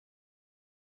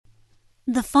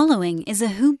The following is a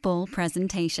Hoop Ball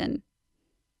presentation.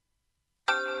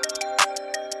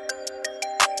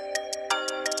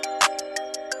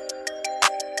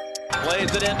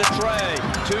 Plays it into Trey.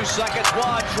 2 seconds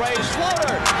wide. Trey's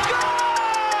floater.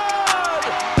 Good!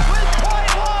 With .1!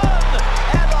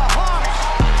 And the Hawks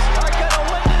are going to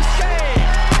win this game.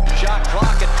 Shot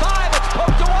clock at 5. It's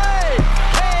poked away.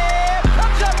 Cam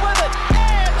comes up with it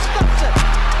and stuffs it.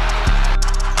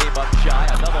 Came up shy.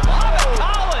 Another lob. And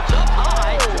Collins up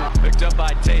high. Picked up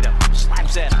by Tatum.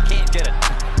 Slaps in. Can't get it.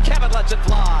 Kevin lets it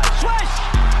fly. Swish!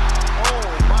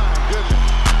 Oh, my goodness.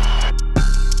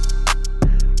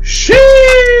 Sheesh!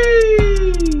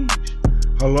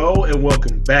 Hello and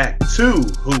welcome back to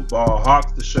Hoop Ball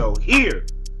Hawks, the show here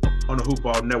on the Hoop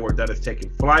Ball Network that is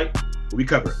taking flight, where we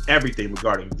cover everything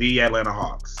regarding the Atlanta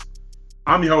Hawks.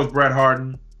 I'm your host, Brett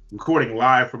Harden, recording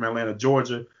live from Atlanta,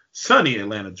 Georgia, sunny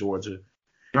Atlanta, Georgia.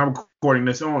 And I'm recording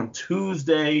this on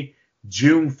Tuesday,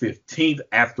 June 15th,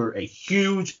 after a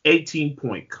huge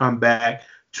 18-point comeback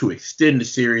to extend the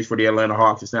series for the Atlanta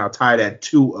Hawks. It's now tied at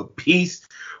 2 apiece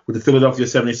with the Philadelphia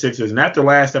 76ers. And after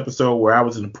last episode where I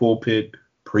was in the pulpit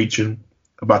preaching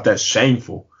about that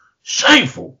shameful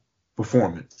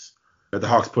performance that the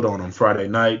Hawks put on Friday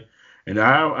night, and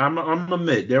I'm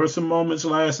admit there were some moments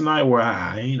last night where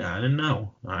I didn't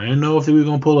know. I didn't know if we were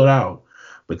going to pull it out.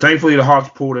 But thankfully the Hawks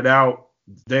pulled it out.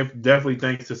 Definitely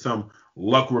thanks to some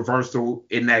luck reversal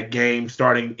in that game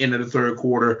starting into the third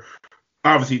quarter.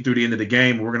 Obviously, through the end of the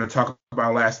game, we're going to talk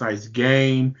about last night's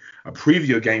game, a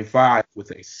preview of Game 5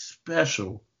 with a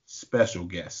special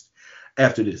guest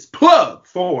after this plug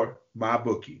for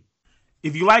MyBookie.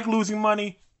 If you like losing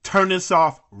money, turn this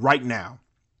off right now.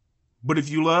 But if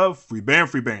you love free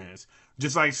bands,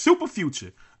 just like Super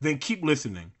Future, then keep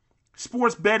listening.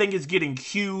 Sports betting is getting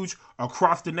huge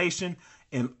across the nation,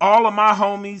 and all of my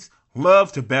homies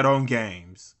love to bet on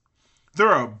games. There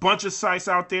are a bunch of sites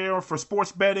out there for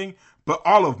sports betting, but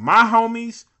all of my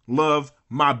homies love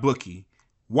MyBookie.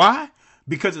 Why?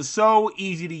 Because it's so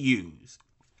easy to use.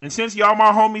 And since y'all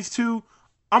my homies too,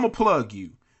 I'm going to plug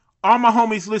you. All my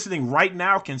homies listening right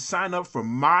now can sign up for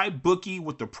MyBookie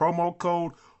with the promo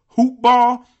code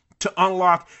HOOPBALL to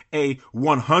unlock a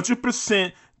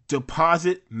 100%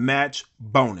 deposit match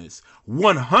bonus.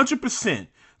 100%,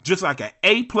 just like an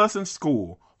A+ in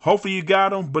school. Hopefully you got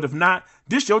them, but if not,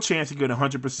 this your chance to get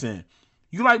 100%.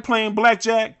 You like playing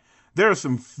blackjack? There are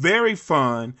some very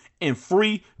fun and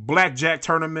free blackjack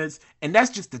tournaments, and that's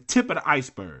just the tip of the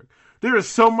iceberg. There is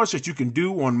so much that you can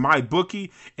do on MyBookie,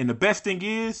 and the best thing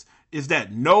is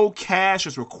that no cash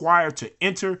is required to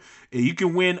enter, and you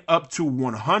can win up to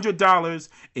 $100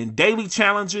 in daily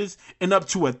challenges and up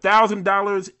to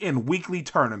 $1,000 in weekly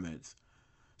tournaments.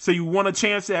 So you want a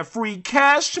chance at free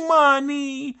cash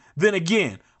money? Then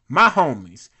again, my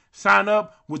homies, sign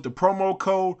up with the promo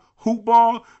code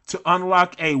HOOPBALL to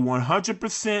unlock a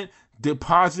 100%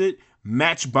 deposit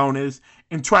match bonus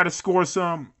and try to score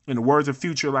some, in the words of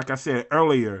Future, like I said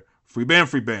earlier, free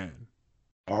band.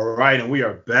 All right, and we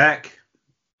are back.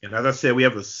 And as I said, we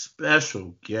have a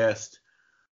special guest,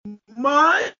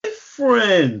 my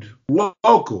friend,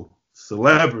 local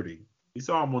celebrity. You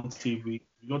saw him on TV.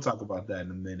 We're going to talk about that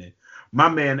in a minute. My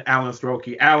man, Alan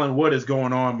Strokey. Alan, what is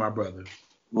going on, my brother?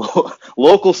 Well,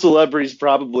 local celebrity is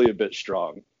probably a bit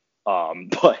strong,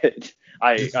 but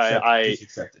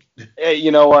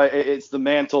you know what? It's the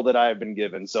mantle that I have been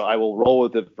given, so I will roll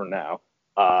with it for now.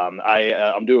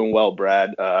 I'm doing well,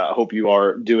 Brad. I hope you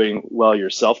are doing well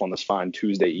yourself on this fine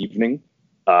Tuesday evening.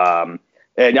 And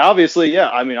obviously, yeah,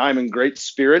 I mean, I'm in great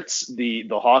spirits. The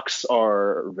Hawks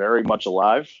are very much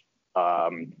alive.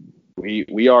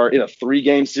 We are in a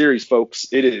 3-game series, folks.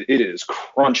 It is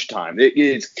crunch time.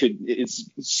 It's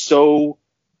so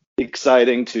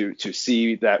exciting to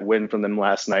see that win from them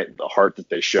last night. The heart that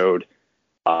they showed.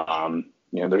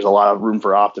 There's a lot of room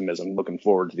for optimism. Looking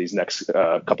forward to these next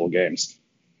couple of games.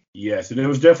 Yes, and it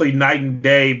was definitely night and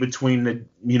day between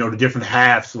the different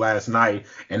halves last night,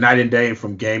 and night and day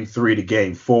from Game 3 to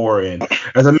Game 4. And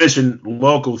as I mentioned,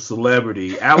 local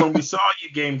celebrity Alan, we saw you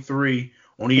Game 3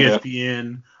 on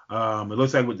ESPN. It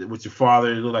looks like with your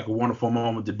father, it looked like a wonderful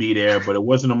moment to be there, but it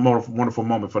wasn't a wonderful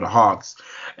moment for the Hawks.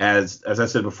 As I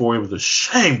said before, it was a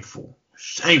shameful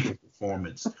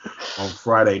performance on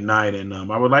Friday night. And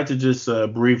I would like to just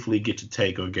briefly get your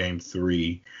take on Game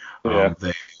 3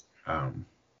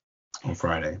 on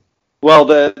Friday. Well,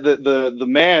 the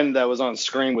man that was on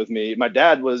screen with me, my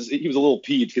dad he was a little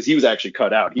peeved because he was actually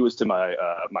cut out. He was to my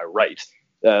right.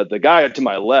 The guy to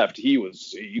my left, he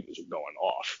was going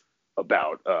off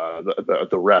about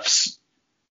the refs.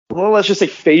 Well, let's just say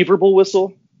favorable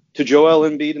whistle to Joel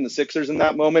Embiid and the Sixers in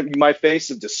that moment. My face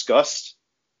of disgust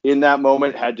in that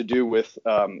moment had to do with,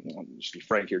 just be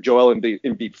frank here, Joel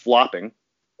Embiid flopping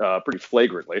pretty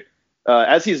flagrantly,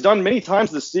 as he's done many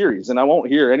times this series, and I won't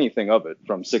hear anything of it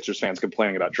from Sixers fans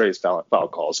complaining about Trey's foul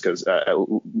calls, because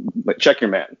check your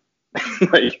man.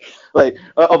 like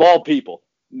of all people,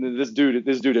 this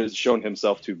dude has shown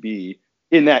himself to be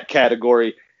in that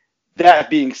category. That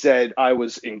being said, I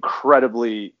was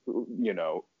incredibly,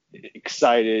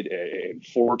 excited and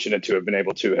fortunate to have been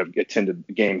able to have attended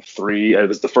Game 3. It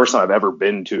was the first time I've ever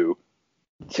been to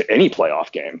any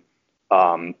playoff game.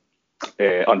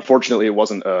 Unfortunately, it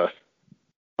wasn't a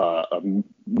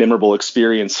memorable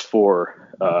experience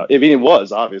for. I mean, it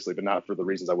was obviously, but not for the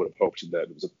reasons I would have hoped. That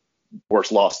it was a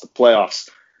worse loss to playoffs,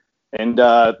 and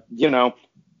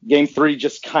Game 3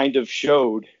 just kind of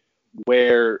showed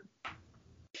where.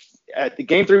 At the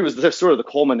Game 3 was sort of the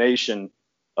culmination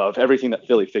of everything that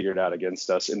Philly figured out against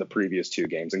us in the previous 2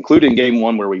 games, including Game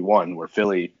 1 where we won, where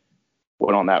Philly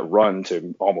went on that run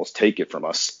to almost take it from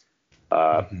us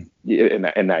in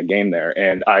that game there.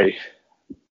 And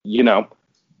Nate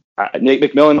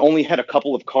McMillan only had a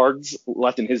couple of cards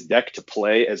left in his deck to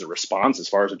play as a response as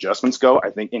far as adjustments go,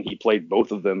 I think, and he played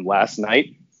both of them last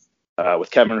night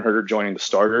with Kevin Huerter joining the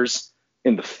starters.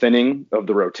 In the thinning of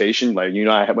the rotation, like you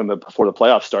and I, before the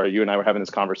playoffs started, you and I were having this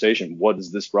conversation. What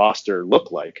does this roster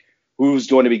look like? Who's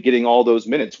going to be getting all those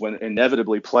minutes when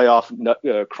inevitably playoff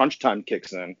crunch time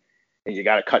kicks in, and you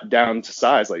got to cut down to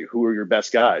size? Like, who are your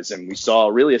best guys? And we saw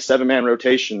really a 7-man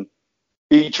rotation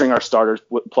featuring our starters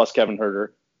plus Kevin Huerter,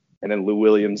 and then Lou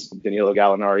Williams, Danilo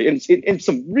Gallinari, and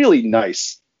some really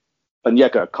nice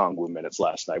Onyeka Okongwu minutes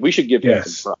last night. We should give him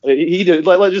some props. He did.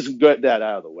 Let's just get that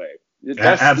out of the way.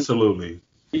 Absolutely.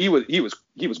 He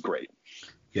was great.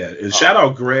 Yeah, and shout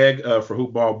out Greg for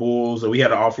Hoopball Bulls. We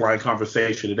had an offline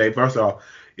conversation today. First of all,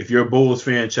 if you're a Bulls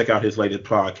fan, check out his latest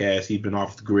podcast. He's been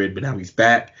off the grid, but now he's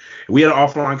back. And we had an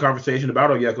offline conversation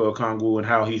about Onyeka Okongwu and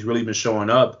how he's really been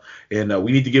showing up. And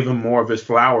we need to give him more of his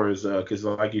flowers because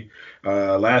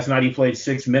last night he played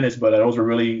 6 minutes, but those were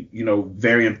really,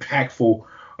 very impactful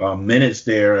minutes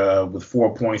there with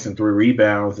 4 points and 3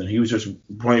 rebounds, and he was just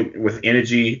playing with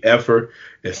energy, effort,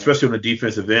 especially on the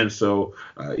defensive end. So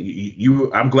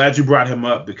I'm glad you brought him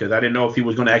up because I didn't know if he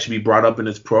was going to actually be brought up in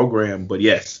this program, but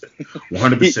yes,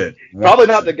 100%. Probably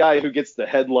not the guy who gets the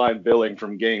headline billing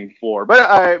from Game 4, but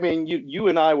I mean, you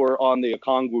and I were on the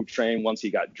Okongwu train once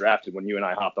he got drafted when you and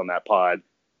I hopped on that pod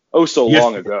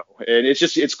long ago, and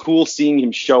it's cool seeing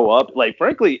him show up. Like,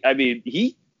 frankly, I mean,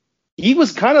 he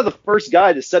was kind of the first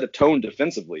guy to set a tone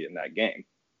defensively in that game.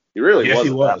 He really was. Yes, he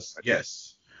was.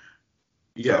 Yes.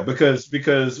 Yeah,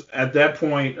 because at that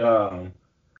point,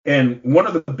 and one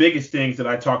of the biggest things that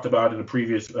I talked about in the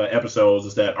previous episodes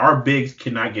is that our bigs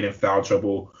cannot get in foul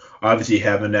trouble. Obviously,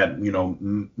 having that,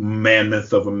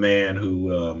 mammoth of a man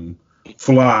who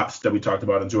flops that we talked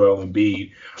about in Joel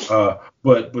Embiid.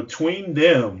 But between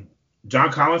them,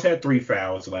 John Collins had 3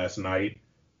 fouls last night.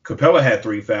 Capella had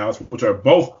 3 fouls, which are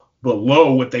both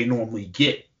below what they normally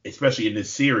get, especially in this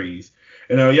series.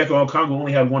 And Onyeka Okongwu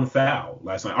only had 1 foul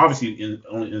last night, obviously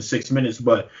only in 6 minutes.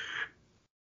 But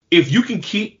if you can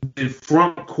keep the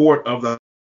front court of the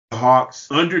Hawks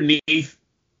underneath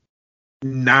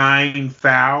 9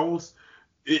 fouls,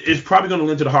 it's probably going to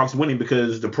lend to the Hawks winning,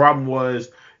 because the problem was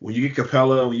when you get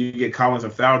Capella, when you get Collins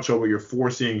in foul trouble, you're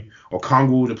forcing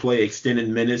Okongwu to play extended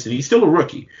minutes, and he's still a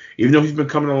rookie. Even though he's been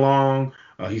coming along,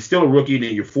 he's still a rookie, and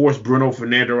then you force Bruno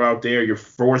Fernando out there. You're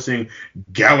forcing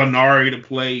Gallinari to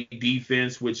play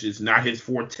defense, which is not his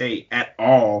forte at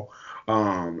all.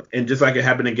 And just like it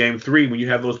happened in Game 3, when you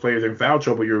have those players in foul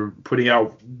trouble, you're putting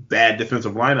out bad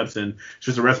defensive lineups, and it's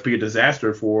just a recipe of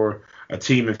disaster for a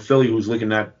team in Philly who's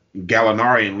looking at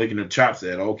Gallinari and licking their chops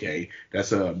at, okay,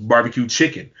 that's a barbecue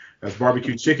chicken. That's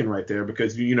barbecue chicken right there,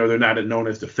 because, they're not known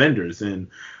as defenders. And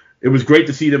it was great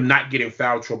to see them not get in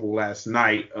foul trouble last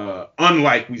night,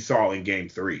 unlike we saw in Game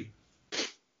 3.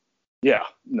 Yeah,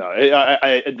 no,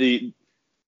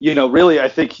 really, I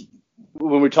think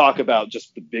when we talk about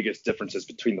just the biggest differences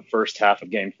between the first half of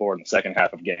Game 4 and the second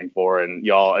half of Game 4, and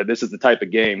y'all, this is the type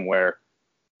of game where,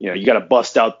 you got to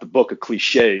bust out the book of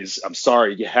cliches. I'm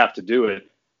sorry, you have to do it.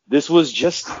 This was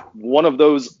just one of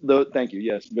those. Thank you.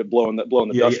 Yes, blowing the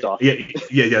dust off.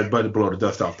 Yeah. But blow the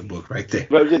dust off the book right there.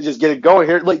 But just get it going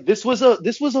here. Like, this was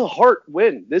a heart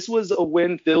win. This was a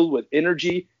win filled with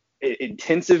energy,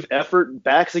 intensive effort,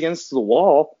 backs against the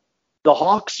wall. The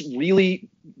Hawks really,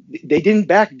 they didn't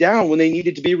back down when they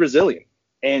needed to be resilient.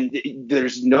 And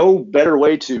there's no better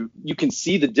way you can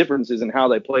see the differences in how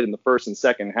they played in the first and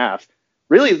second half.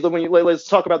 Really, let's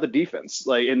talk about the defense,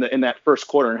 like in that first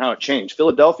quarter and how it changed.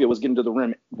 Philadelphia was getting to the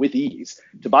rim with ease.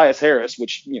 Tobias Harris,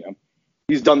 which,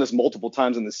 He's done this multiple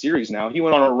times in the series now. He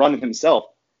went on a run himself,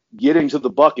 getting to the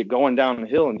bucket, going down the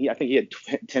hill, and I think he had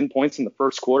 10 points in the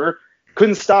first quarter.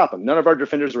 Couldn't stop him. None of our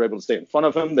defenders were able to stay in front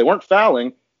of him. They weren't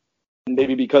fouling.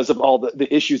 Maybe because of all the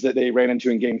issues that they ran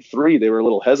into in Game 3, they were a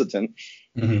little hesitant.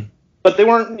 Mm-hmm. But they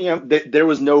weren't, there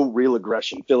was no real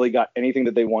aggression. Philly got anything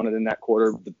that they wanted in that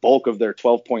quarter. The bulk of their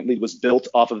 12-point lead was built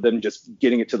off of them just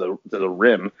getting it to the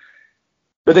rim.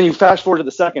 But then you fast forward to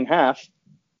the second half,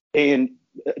 and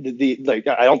I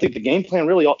don't think the game plan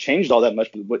really changed all that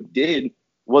much. But what did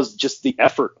was just the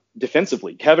effort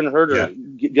defensively. Kevin Huerter,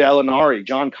 Gallinari,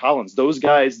 John Collins, those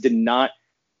guys did not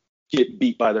get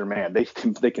beat by their man.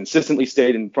 They consistently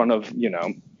stayed in front of,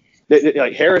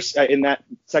 like Harris in that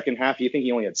second half. You think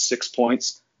he only had 6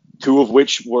 points, 2 of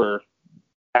which were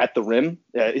at the rim.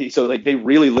 So like they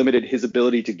really limited his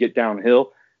ability to get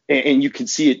downhill. And you can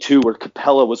see it too, where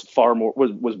Capella was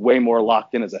was way more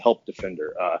locked in as a help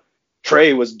defender.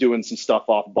 Trey was doing some stuff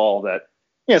off ball that,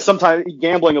 sometimes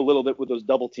gambling a little bit with those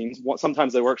double teams.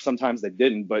 Sometimes they worked, sometimes they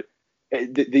didn't. But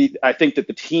I think that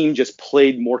the team just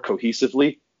played more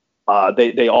cohesively.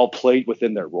 They all played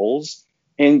within their roles,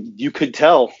 and you could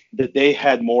tell that they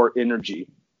had more energy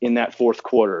in that fourth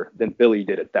quarter than Philly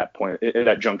did at that point, at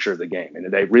that juncture of the game.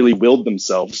 And they really willed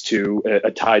themselves to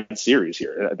a tied series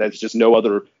here. That's just no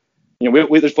other,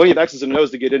 there's plenty of X's and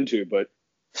O's to get into, but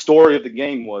story of the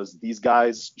game was these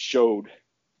guys showed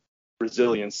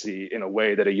resiliency in a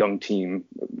way that a young team,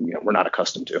 we're not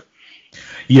accustomed to.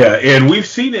 Yeah, and we've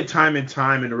seen it time and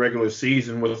time in the regular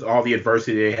season with all the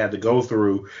adversity they had to go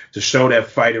through to show that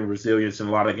fight and resilience in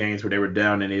a lot of games where they were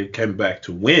down and they came back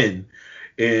to win.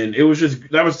 And it was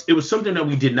something that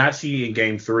we did not see in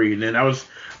Game 3. And then I was,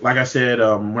 like I said,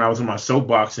 when I was in my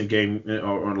soapbox in game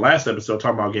or on the last episode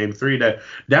talking about Game 3,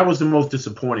 that was the most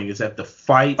disappointing, is that the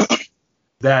fight,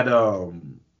 that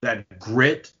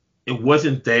grit, it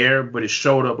wasn't there, but it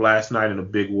showed up last night in a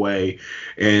big way.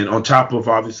 And on top of,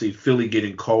 obviously, Philly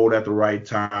getting cold at the right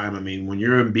time. I mean, when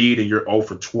you're Embiid and you're 0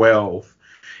 for 12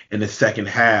 in the second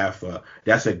half,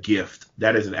 that's a gift.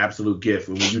 That is an absolute gift.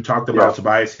 And when you talked about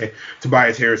Tobias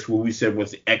Harris, who we said was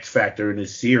the X factor in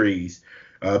this series,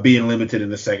 being limited in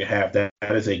the second half, that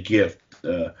is a gift.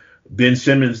 Ben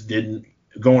Simmons didn't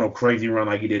go on a crazy run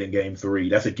like he did in Game 3.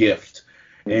 That's a gift.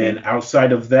 Mm-hmm. And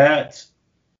outside of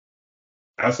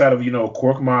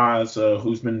Korkmaz,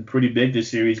 who's been pretty big this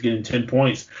series, getting 10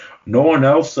 points, no one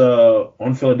else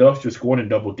on Philadelphia scored in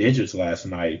double digits last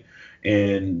night.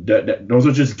 And those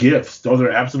are just gifts. Those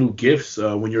are absolute gifts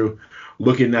when you're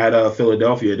looking at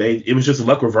Philadelphia. It was just a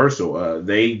luck reversal.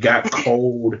 They got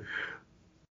cold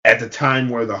at the time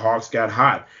where the Hawks got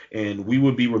hot. And we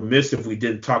would be remiss if we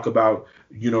didn't talk about,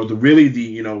 the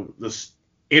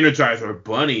Energizer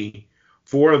Bunny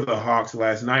for the Hawks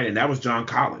last night, and that was John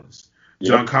Collins.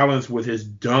 John Collins with his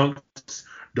dunks.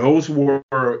 Those were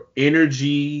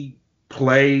energy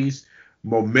plays,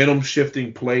 momentum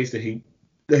shifting plays that he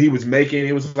was making.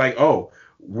 It was like,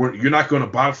 you're not going to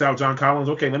box out John Collins?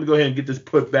 Okay, let me go ahead and get this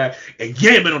put back and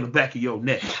yam it on the back of your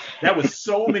neck. That was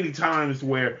so many times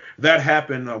where that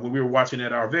happened when we were watching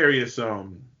at our various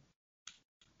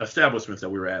establishments that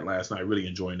we were at last night, really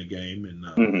enjoying the game.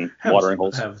 And watering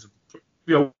holes.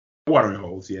 Watering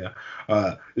holes, yeah.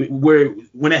 Where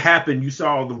when it happened, you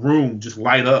saw the room just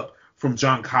light up from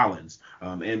John Collins.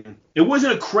 And it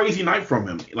wasn't a crazy night from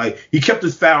him. Like, he kept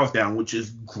his fouls down, which is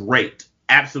great.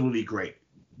 Absolutely great.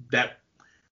 That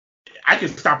I can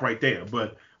stop right there.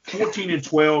 But 14 and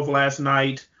 12 last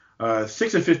night,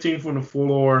 6 and 15 from the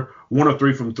floor, 1 of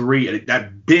 3 from 3.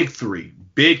 That big three.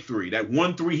 That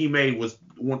 1 3 he made was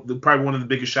probably one of the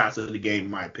biggest shots of the game,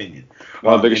 in my opinion.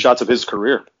 One of the biggest shots of his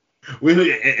career. I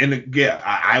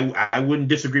wouldn't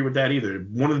disagree with that either.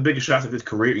 One of the biggest shots of his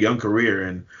young career.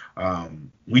 And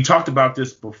we talked about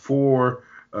this before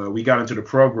we got into the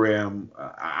program.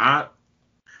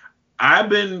 I've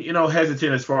been,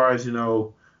 hesitant as far as,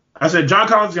 I said John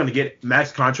Collins is going to get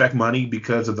max contract money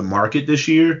because of the market this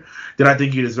year. Did I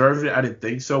think he deserved it? I didn't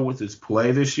think so with his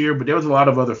play this year, but there was a lot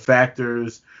of other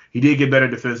factors. He did get better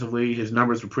defensively. His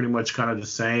numbers were pretty much kind of the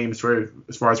same as far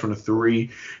as from the 3.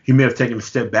 He may have taken a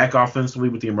step back offensively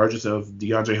with the emergence of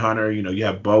DeAndre Hunter. You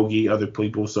have Bogey, other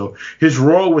people. So his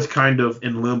role was kind of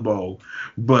in limbo.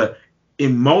 But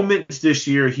in moments this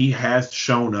year, he has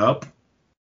shown up.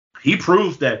 He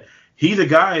proves that he's a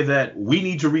guy that we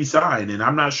need to re-sign. And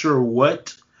I'm not sure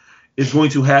what is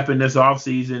going to happen this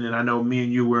offseason. And I know me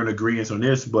and you were in agreement on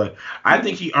this, but I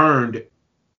think he earned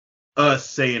us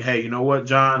saying, hey, you know what,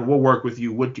 John, we'll work with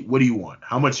you. What do you want?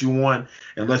 How much you want?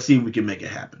 And let's see if we can make it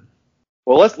happen.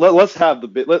 Well, let's have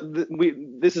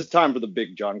this is time for the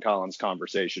big John Collins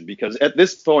conversation, because at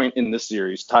this point in this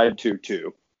series, tied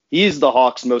 2-2, he's the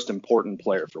Hawks' most important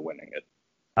player for winning it.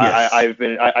 Yes.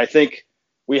 I think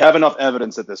we have enough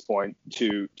evidence at this point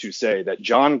to say that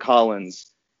John Collins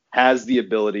has the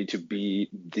ability to be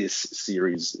this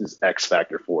series' X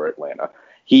factor for Atlanta.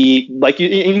 He,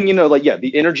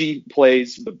 the energy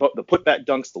plays, the putback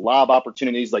dunks, the lob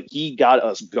opportunities, he got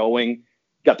us going,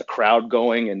 got the crowd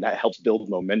going, and that helps build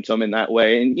momentum in that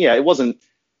way. And yeah, it wasn't,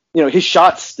 his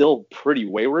shot's still pretty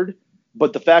wayward,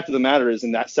 but the fact of the matter is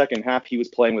in that second half, he was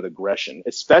playing with aggression,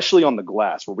 especially on the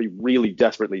glass, where we really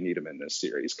desperately need him in this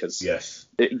series. Because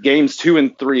games 2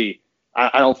 and 3,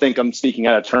 I don't think I'm speaking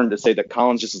out of turn to say that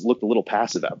Collins just looked a little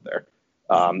passive out there.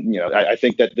 I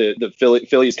think that the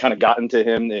Phillies kind of gotten to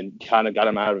him and kind of got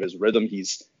him out of his rhythm.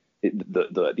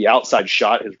 The outside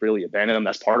shot has really abandoned him.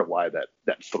 That's part of why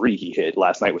that 3 he hit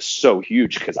last night was so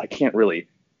huge, because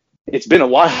it's been a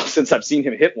while since I've seen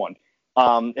him hit one.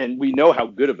 And we know how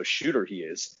good of a shooter he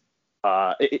is.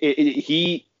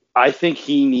 I think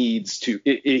he needs to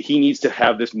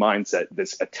have this mindset,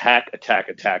 this attack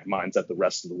mindset the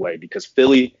rest of the way, because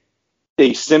Philly,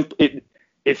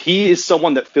 if he is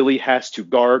someone that Philly has to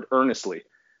guard earnestly,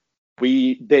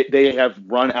 they have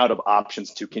run out of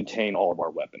options to contain all of our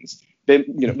weapons. When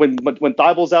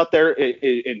Thybulle's out there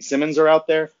and Simmons are out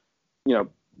there,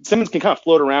 Simmons can kind of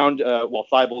float around while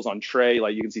Thybulle's on Trey.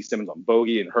 You can see Simmons on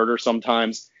Bogey and Herter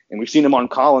sometimes. And we've seen him on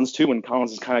Collins too, when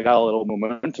Collins has kind of got a little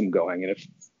momentum going. And if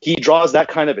he draws that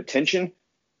kind of attention,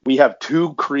 we have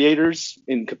 2 creators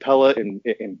in Capella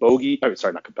and Bogey. Oh,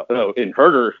 sorry, not Capella. No, in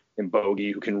Herter and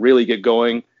Bogey, who can really get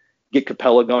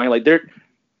Capella going.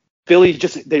 Philly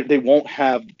they won't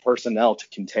have the personnel to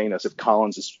contain us if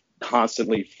Collins is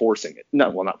constantly forcing it.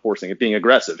 No, well, not forcing it, being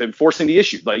aggressive and forcing the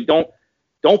issue.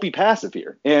 Don't be passive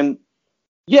here. And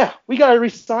yeah, we got to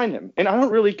re-sign him. And I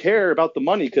don't really care about the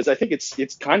money, because I think it's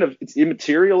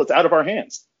immaterial. It's out of our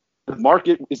hands. The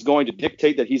market is going to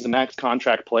dictate that he's a max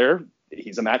contract player.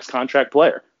 He's a max contract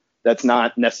player. That's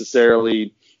not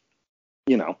necessarily,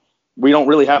 we don't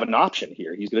really have an option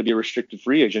here. He's going to be a restricted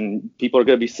free agent. People are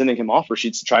going to be sending him offer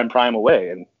sheets to try and pry him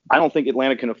away. And I don't think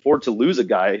Atlanta can afford to lose a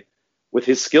guy with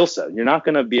his skill set. You're not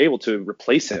going to be able to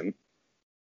replace him.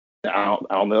 I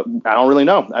don't know. I don't really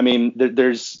know. I mean,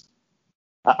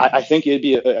 I think it'd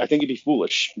be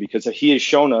foolish, because he has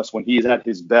shown us when he's at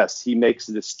his best, he makes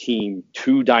this team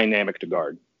too dynamic to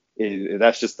guard.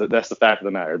 That's the fact of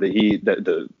the matter.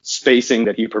 The spacing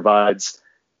that he provides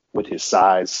with his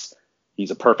size,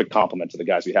 he's a perfect complement to the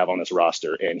guys we have on this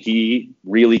roster, and he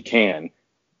really can.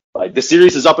 The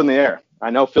series is up in the air.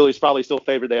 I know Philly's probably still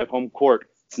favored. They have home court.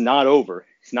 It's not over.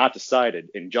 It's not decided,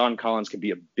 and John Collins can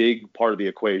be a big part of the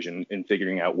equation in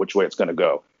figuring out which way it's going to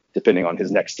go, depending on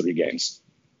his next 3 games.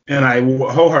 And I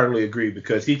wholeheartedly agree,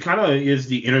 because he kind of is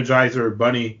the Energizer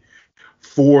Bunny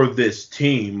for this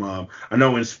team. I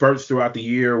know in spurts throughout the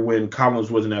year when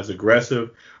Collins wasn't as aggressive,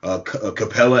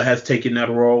 Capella has taken that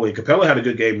role, and Capella had a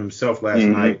good game himself last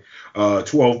night.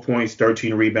 12 points,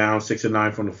 13 rebounds, 6 of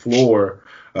 9 from the floor.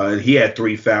 And he had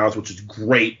 3 fouls, which is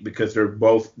great, because they're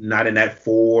both not in that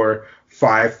 4-5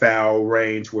 foul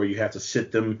range where you have to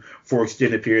sit them for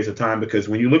extended periods of time. Because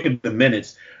when you look at the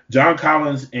minutes, John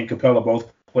Collins and Capella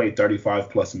both played 35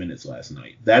 plus minutes last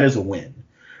night. That is a win.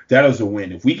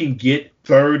 If we can get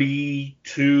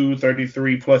 32,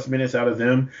 33 plus minutes out of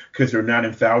them because they're not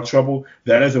in foul trouble,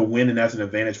 that is a win, and that's an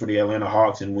advantage for the Atlanta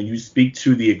Hawks. And when you speak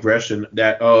to the aggression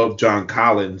of John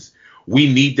Collins,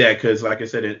 we need that, because, like I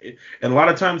said, and a lot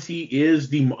of times he is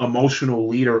the emotional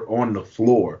leader on the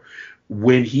floor.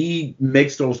 When he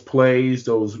makes those plays,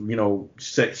 those,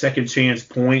 second chance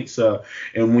points,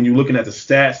 and when you're looking at the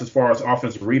stats as far as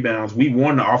offensive rebounds, we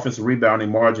won the offensive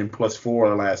rebounding margin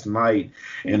 +4 last night.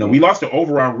 And we lost the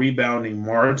overall rebounding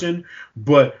margin,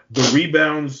 but the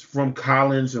rebounds from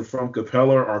Collins and from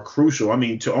Capella are crucial. I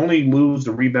mean, to only lose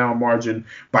the rebound margin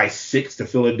by 6 to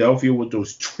Philadelphia with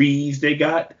those trees they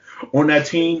got on that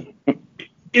team,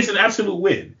 it's an absolute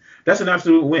win. That's an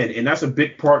absolute win, and that's a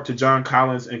big part to John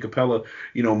Collins and Capella,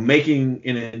 making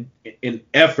an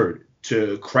effort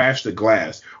to crash the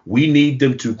glass. We need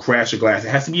them to crash the glass. It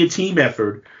has to be a team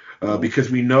effort,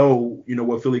 because we know,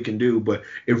 what Philly can do, but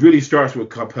it really starts with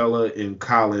Capella and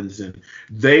Collins, and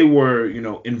they were,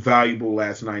 invaluable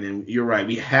last night. And you're right,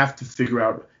 we have to figure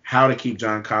out how to keep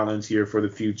John Collins here for the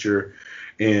future,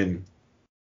 and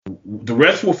the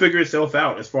rest will figure itself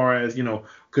out as far as,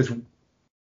 because.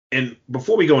 And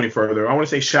before we go any further, I want to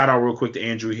say shout out real quick to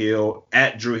Andrew Hill,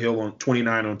 at Drew Hill on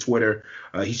 29 on Twitter.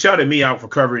 He shouted me out for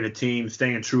covering the team,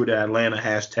 staying true to Atlanta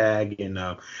hashtag. And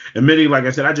admittedly, like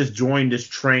I said, I just joined this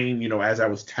train, as I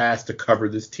was tasked to cover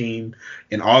this team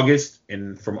in August.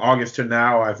 And from August to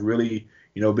now, I've really,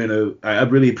 I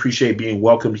really appreciate being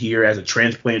welcomed here as a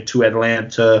transplant to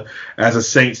Atlanta, as a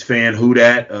Saints fan. Who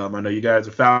dat? I know you guys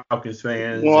are Falcons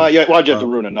fans. Well, yeah, why'd you have to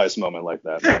ruin a nice moment like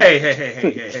that?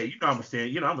 Hey! You know I'm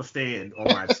gonna stand on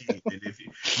my team. And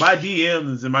my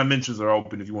DMs and my mentions are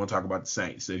open if you want to talk about the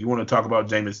Saints. If you want to talk about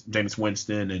Jameis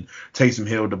Winston and Taysom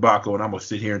Hill debacle, and I'm gonna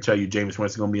sit here and tell you Jameis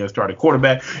Winston's gonna be a starting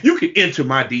quarterback, you can enter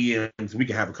my DMs. We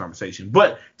can have a conversation.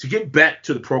 But to get back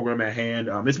to the program at hand,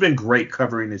 it's been great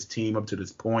covering this team up to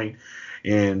this point.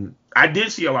 And I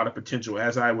did see a lot of potential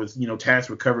as I was, tasked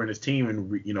with covering this team, and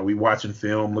we watching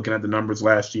film, looking at the numbers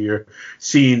last year,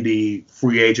 seeing the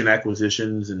free agent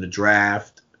acquisitions and the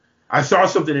draft. I saw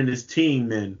something in this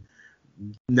team, and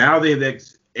now they've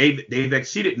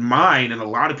exceeded mine and a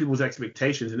lot of people's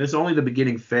expectations, and it's only the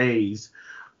beginning phase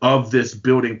of this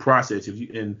building process.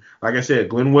 And like I said,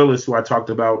 Glenn Willis, who I talked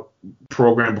about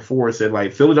program before, said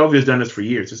like Philadelphia's done this for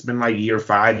years. It's been like year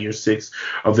 5, year 6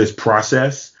 of this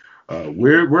process.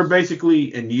 We're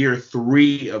basically in year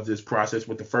 3 of this process,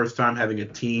 with the first time having a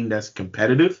team that's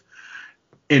competitive.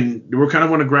 And we're kind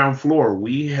of on the ground floor.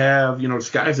 We have, the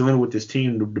sky's the limit with this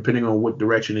team, depending on what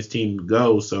direction this team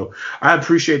goes. So I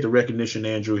appreciate the recognition,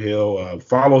 Andrew Hill.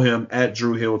 Follow him at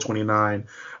Drew Hill 29.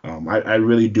 I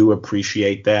really do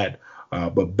appreciate that.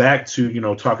 But back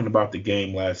to, talking about the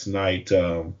game last night.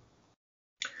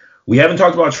 We haven't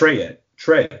talked about Trey yet.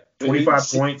 Trey, 25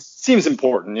 points. Seems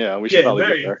important. Yeah, we should probably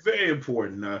get there. Very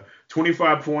important.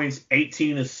 25 points,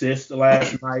 18 assists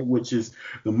last night, which is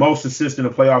the most assists in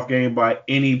a playoff game by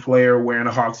any player wearing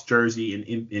a Hawks jersey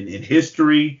in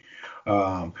history.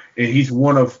 And he's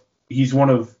one of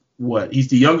what? He's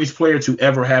the youngest player to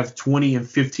ever have 20 and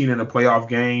 15 in a playoff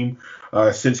game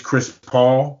since Chris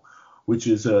Paul, which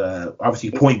is obviously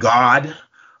point guard.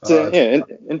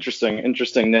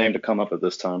 Interesting name to come up at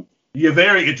this time. Yeah,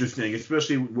 very interesting,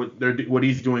 especially what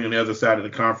he's doing on the other side of the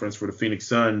conference for the Phoenix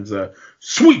Suns,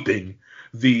 sweeping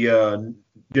the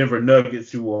Denver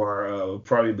Nuggets, who are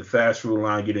probably the fast food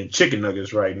line getting chicken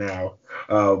nuggets right now.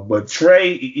 But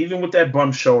Trey, even with that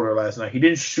bum shoulder last night, he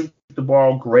didn't shoot the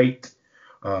ball great.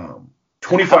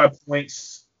 25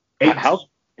 points.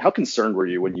 How concerned were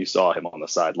you when you saw him on the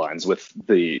sidelines with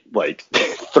the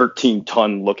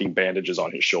 13-ton looking bandages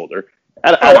on his shoulder?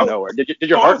 Out of nowhere. Did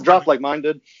your heart drop like mine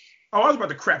did? Oh, I was about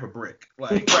to crap a brick.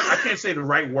 I can't say the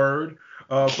right word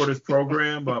for this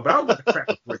program, but I was about to crap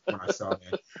a brick when I saw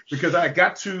that, because I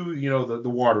got to the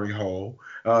watering hole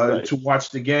to watch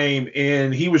the game,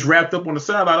 and he was wrapped up on the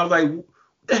sideline. I was like, "What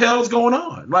the hell is going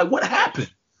on? Like, what happened?"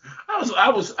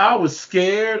 I was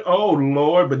scared. Oh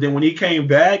Lord! But then when he came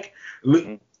back,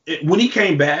 I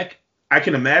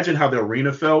can imagine how the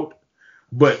arena felt.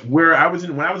 But when I was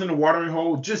in the watering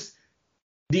hole, just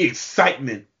the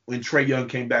excitement when Trae Young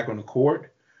came back on the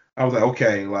court, I was like,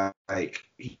 okay, like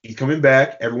he's coming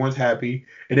back, everyone's happy.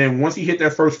 And then once he hit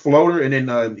that first floater, and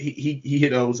then he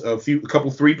hit a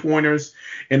couple 3-pointers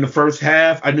in the first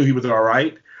half, I knew he was all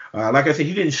right. Like I said,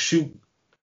 he didn't shoot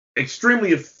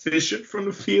extremely efficient from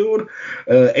the field,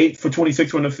 8 for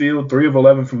 26 from the field, 3 of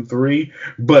 11 from 3,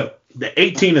 but the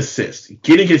 18 assists,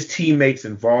 getting his teammates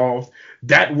involved,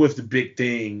 that was the big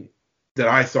thing that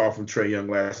I saw from Trae Young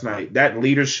last night. That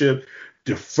leadership,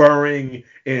 deferring,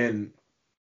 and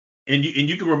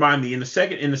you can remind me in the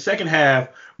second half.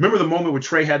 Remember the moment where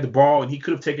Trae had the ball and he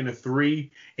could have taken a 3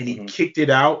 and he kicked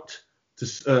it out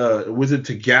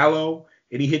to Gallo,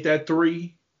 and he hit that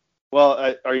 3.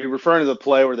 Well, are you referring to the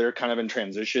play where they're kind of in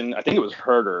transition? I think it was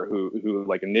Herter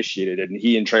who initiated it, and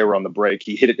he and Trae were on the break.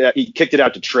 He kicked it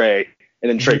out to Trae, and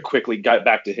then Trae quickly got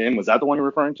back to him. Was that the one you're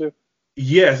referring to?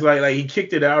 Yes, like he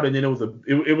kicked it out, and then it was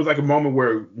like a moment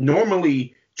where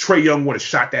normally Trae Young would have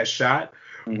shot that shot,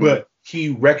 but he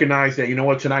recognized that,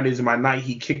 tonight isn't my night.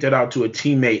 He kicked it out to a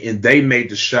teammate, and they made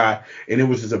the shot, and it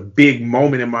was just a big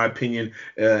moment, in my opinion,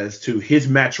 as to his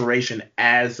maturation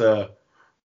as a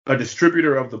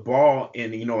distributor of the ball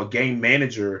and, a game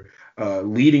manager,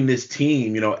 leading this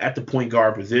team, at the point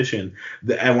guard position.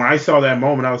 And when I saw that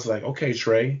moment, I was like, okay,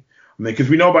 Trae. Because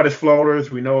we know about his floaters,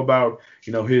 we know about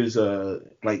his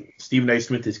like Stephen A.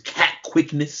 Smith, his cat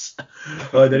quickness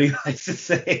that he likes to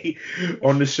say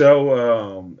on the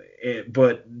show.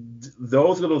 But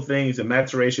those little things, the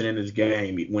maturation in his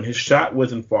game, when his shot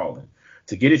wasn't falling,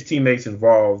 to get his teammates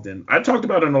involved, and I talked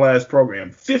about it in the last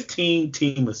program, 15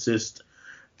 team assists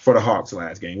for the Hawks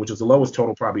last game, which was the lowest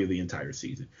total probably of the entire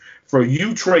season. For you,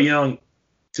 Trae Young,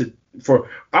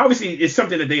 obviously it's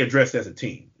something that they addressed as a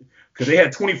team. Because they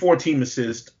had 24 team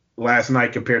assists last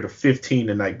night compared to 15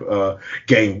 tonight,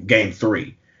 game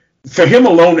 3. For him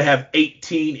alone to have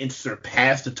 18 and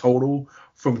surpass the total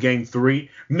from game 3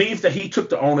 means that he took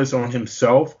the onus on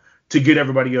himself to get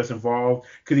everybody else involved,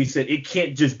 because he said it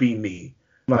can't just be me.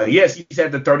 Like, yes, he's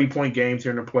had the 30-point games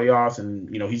here in the playoffs,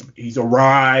 and he's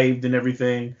arrived and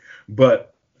everything,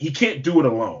 but he can't do it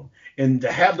alone. And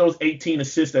to have those 18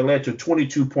 assists that led to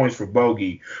 22 points for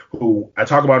Bogey, who I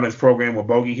talk about in this program, where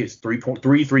Bogey hits three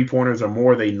three-pointers or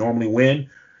more, they normally win.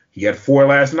 He had 4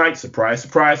 last night. Surprise,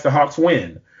 surprise, the Hawks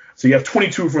win. So you have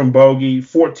 22 from Bogey,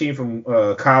 14 from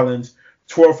Collins,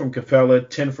 12 from Capella,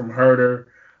 10 from Herter.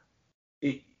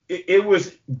 It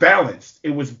was balanced.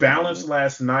 It was balanced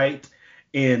last night.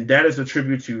 And that is a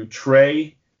tribute to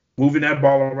Trey moving that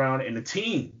ball around and the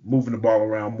team moving the ball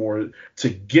around more to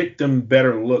get them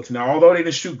better looks. Now, although they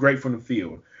didn't shoot great from the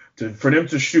field, for them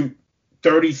to shoot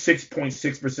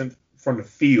 36.6% from the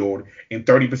field and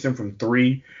 30% from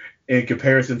three in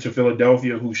comparison to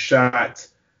Philadelphia, who shot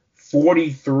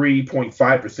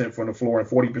 43.5% from the floor and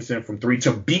 40% from three,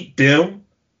 to beat them.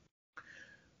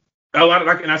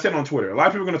 And I said on Twitter, a lot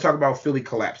of people are going to talk about Philly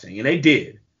collapsing, and they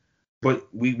did. But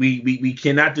we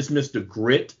cannot dismiss the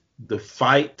grit, the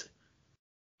fight,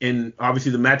 and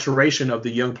obviously the maturation of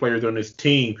the young players on this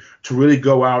team to really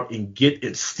go out and get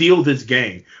and steal this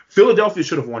game. Philadelphia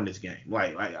should have won this game.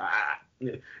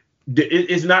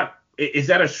 It's not. Is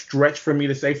that a stretch for me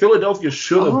to say? Philadelphia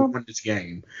should have won this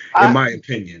game, in my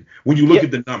opinion, when you look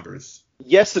at the numbers.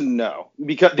 Yes and no,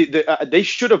 because they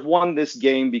should have won this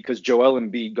game because Joel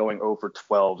Embiid going 0 for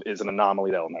 12 is an anomaly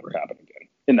that will never happen again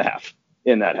in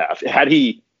that half. Had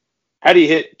he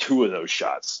hit 2 of those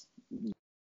shots,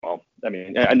 well, I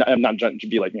mean, I'm not trying to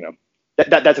be like,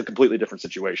 that's a completely different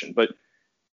situation. But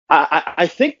I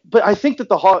think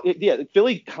that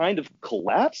Philly kind of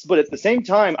collapsed. But at the same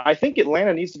time, I think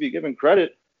Atlanta needs to be given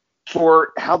credit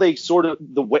for how they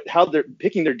how they're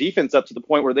picking their defense up to the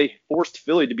point where they forced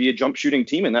Philly to be a jump shooting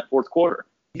team in that fourth quarter.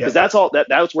 Because that's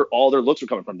where all their looks were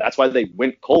coming from. That's why they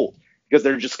went cold, because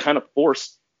they're just kind of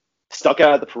stuck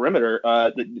out at the perimeter.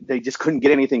 They just couldn't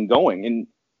get anything going. And,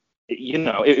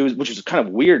 it was, which is kind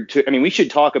of weird too. I mean, we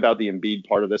should talk about the Embiid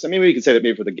part of this. I mean, we could say that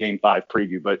maybe for the Game 5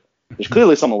 preview, but there's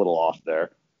clearly something a little off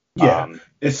there. Yeah,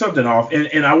 it's something off.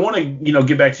 And I want to,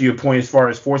 get back to your point as far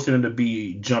as forcing them to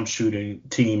be jump shooting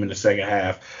team in the second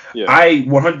half. Yeah. I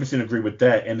 100% agree with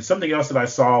that. And something else that I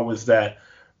saw was that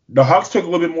the Hawks took a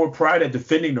little bit more pride at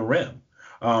defending the rim.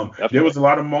 There was a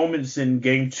lot of moments in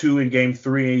Game 2 and Game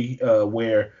 3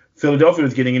 where Philadelphia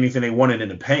was getting anything they wanted in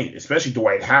the paint, especially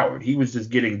Dwight Howard. He was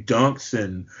just getting dunks,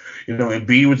 and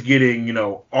Embiid was getting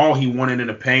all he wanted in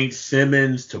the paint.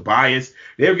 Simmons, Tobias,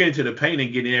 they were getting to the paint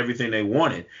and getting everything they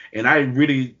wanted. And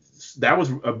that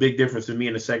was a big difference to me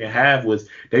in the second half. Was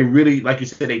they really, like you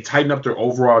said, they tightened up their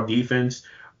overall defense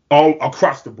all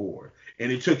across the board,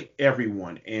 and it took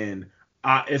everyone. And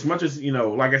as much as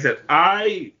like I said,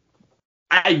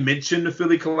 I mentioned the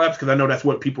Philly collapse because I know that's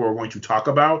what people are going to talk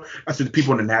about. That's what the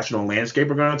people in the national landscape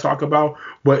are going to talk about.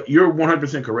 But you're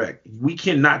 100% correct. We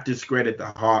cannot discredit the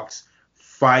Hawks'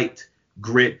 fight,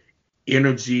 grit,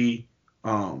 energy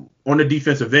on the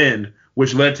defensive end,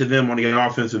 which led to them on the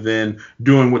offensive end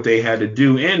doing what they had to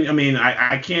do. And, I mean,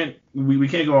 we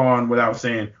can't go on without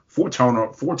saying four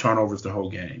turnovers the whole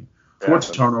game. 4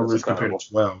 turnovers compared to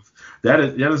 12. That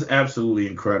is absolutely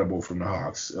incredible from the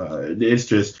Hawks. It's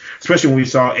just, especially when we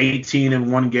saw 18 in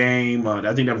one game.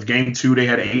 I think that was Game 2. They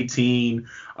had 18,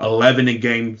 11 in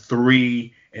Game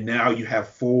 3, and now you have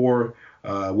 4,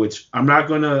 which I'm not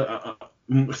going to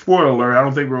spoiler alert, I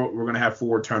don't think we're going to have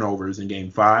 4 turnovers in Game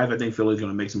 5. I think Philly's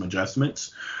going to make some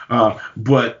adjustments.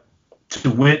 But to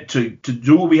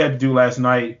do what we had to do last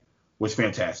night was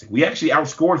fantastic. We actually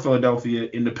outscored Philadelphia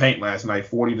in the paint last night,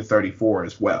 40-34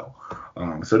 as well.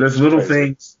 So there's little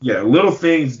things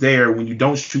there when you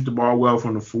don't shoot the ball well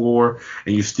from the floor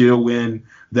and you still win.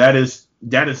 That is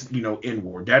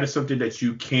inward. That is something that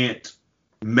you can't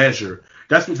measure.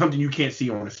 That's something you can't see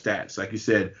on the stats. Like you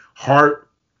said, heart,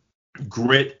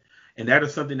 grit, and that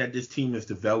is something that this team has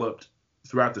developed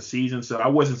throughout the season. So I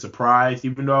wasn't surprised,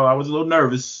 even though I was a little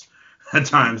nervous at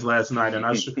times last night, and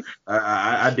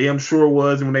I damn sure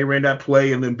was. And when they ran that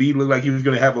play, and then Embiid looked like he was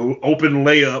going to have an open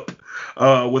layup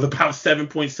with about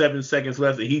 7.7 seconds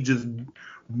left, and he just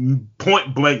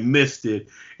point blank missed it.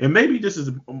 And maybe this is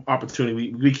an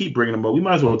opportunity. We keep bringing him up. We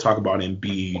might as well talk about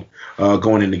Embiid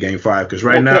going into Game 5 because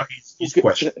now he's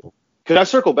questionable. Could I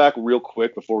circle back real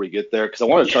quick before we get there? Because I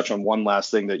want to touch on one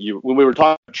last thing that when we were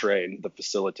talking about Trey and the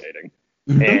facilitating,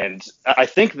 and I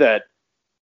think that.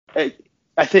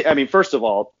 I mean, first of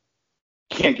all,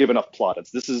 can't give enough plaudits.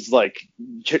 This is like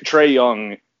Trae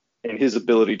Young and his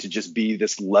ability to just be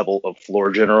this level of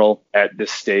floor general at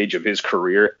this stage of his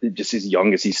career, just as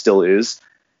young as he still is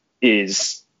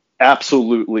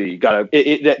absolutely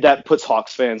that puts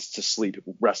Hawks fans to sleep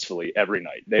restfully every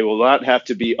night. They will not have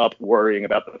to be up worrying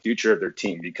about the future of their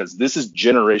team, because this is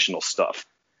generational stuff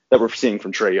that we're seeing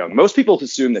from Trae Young. Most people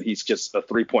assume that he's just a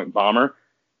 3-point bomber.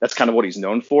 That's kind of what he's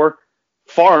known for.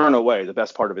 Far and away, the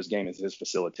best part of his game is his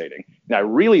facilitating. And I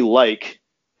really like,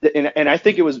 and I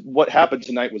think it was what happened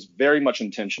tonight was very much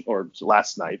intentional, or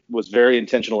last night was very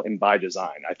intentional and by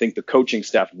design. I think the coaching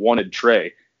staff wanted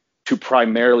Trae to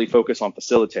primarily focus on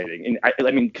facilitating. And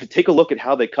I mean, take a look at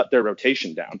how they cut their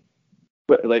rotation down.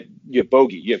 But like, you have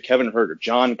Bogey, you have Kevin Huerter,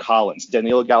 John Collins,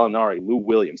 Danilo Gallinari, Lou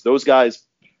Williams. Those guys,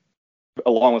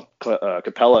 along with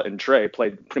Capella and Trae,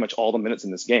 played pretty much all the minutes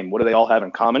in this game. What do they all have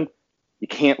in common? You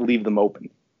can't leave them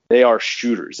open. They are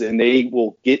shooters, and they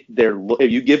will get their look. If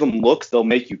you give them looks, they'll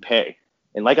make you pay.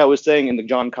 And like I was saying in the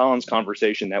John Collins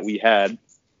conversation that we had,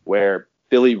 where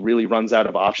Philly really runs out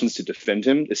of options to defend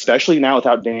him, especially now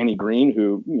without Danny Green,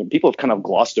 who people have kind of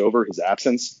glossed over his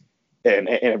absence and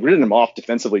have written him off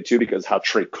defensively too, because how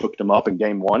Trae cooked him up in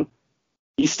game one.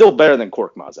 He's still better than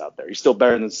Korkmaz out there. He's still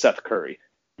better than Seth Curry.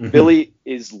 Mm-hmm. Philly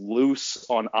is loose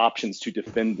on options to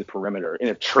defend the perimeter. And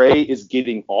if Trae is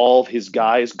getting all of his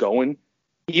guys going,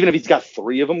 even if he's got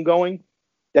 3 of them going,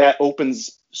 that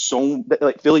opens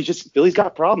Philly's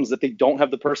got problems that they don't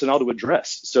have the personnel to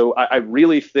address. So I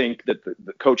really think that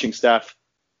the coaching staff,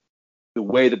 the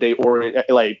way that they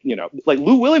like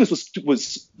Lou Williams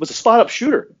was a spot up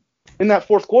shooter in that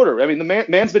fourth quarter. I mean, the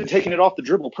man's been taking it off the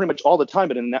dribble pretty much all the time,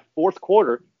 but in that fourth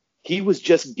quarter, he was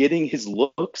just getting his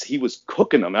looks. He was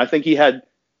cooking them. And I think he had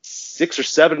 6 or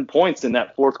 7 points in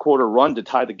that fourth quarter run to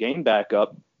tie the game back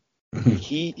up.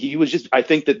 He was just, I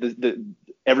think that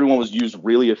everyone was used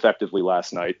really effectively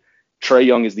last night. Trae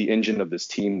Young is the engine of this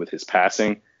team with his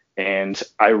passing. And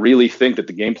I really think that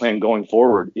the game plan going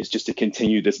forward is just to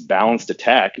continue this balanced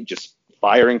attack, just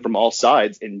firing from all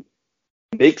sides and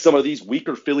make some of these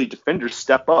weaker Philly defenders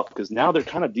step up, because now they're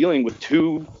kind of dealing with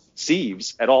 2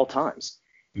 sieves at all times.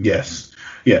 Yes.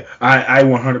 Yeah, I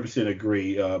 100%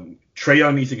 agree. Trae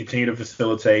Young needs to continue to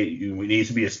facilitate. It needs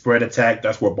to be a spread attack.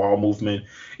 That's where ball movement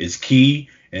is key.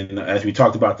 And as we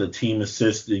talked about the team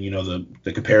assist, and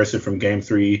the comparison from Game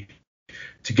 3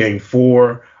 to Game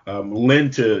 4,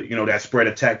 lend to that spread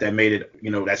attack that made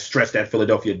it, that stressed that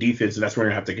Philadelphia defense, and that's what we're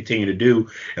gonna have to continue to do.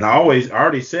 And I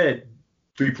already said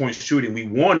 3-point shooting. We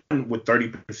won with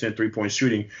 30% 3-point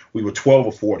shooting. We were 12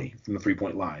 of 40 from the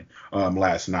 3-point line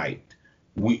last night.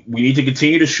 We need to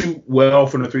continue to shoot well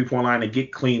from the 3-point line and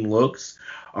get clean looks.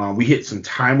 We hit some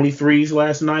timely threes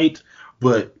last night,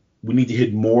 but we need to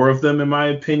hit more of them, in my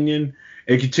opinion,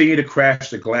 and continue to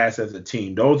crash the glass as a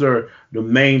team. Those are the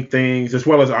main things, as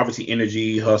well as obviously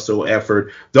energy, hustle,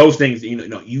 effort. Those things,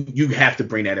 you have to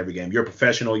bring that every game. You're a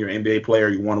professional, you're an NBA player,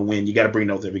 you want to win, you got to bring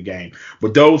those every game.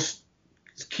 But those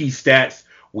key stats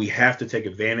we have to take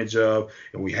advantage of,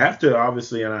 and we have to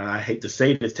obviously, and I hate to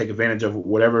say this, take advantage of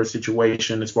whatever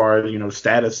situation as far as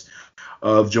status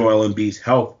of Joel Embiid's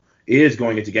health is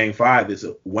going into Game 5. It's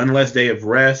one less day of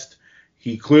rest.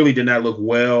 He clearly did not look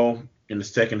well in the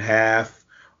second half,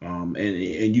 and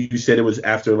you said it was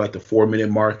after like the 4-minute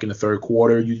mark in the third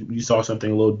quarter. You saw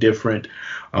something a little different.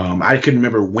 I couldn't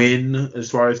remember when as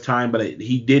far as time, but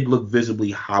he did look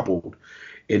visibly hobbled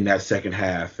in that second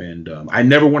half, and I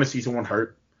never want to see someone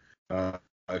hurt.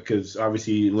 Because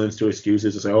obviously it lends to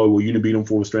excuses to say, oh, well, you didn't beat them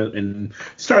full strength, and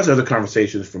starts other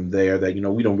conversations from there that,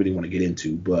 we don't really want to get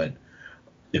into. But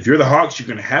if you're the Hawks, you're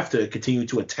going to have to continue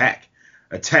to attack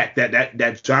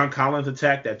that John Collins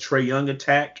attack, that Trae Young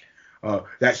attack,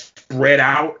 that spread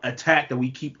out attack that we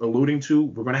keep alluding to.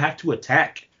 We're going to have to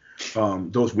attack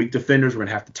those weak defenders. We're going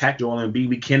to have to attack Joel Embiid.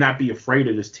 We cannot be afraid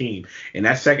of this team. In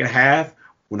that second half,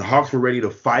 when the Hawks were ready to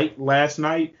fight last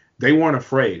night, they weren't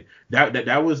afraid.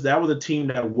 That was a team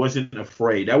that wasn't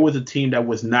afraid. That was a team that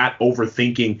was not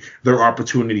overthinking their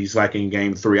opportunities like in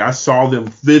Game 3. I saw them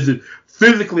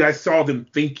physically. I saw them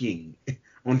thinking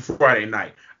on Friday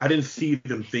night. I didn't see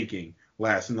them thinking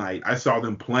last night. I saw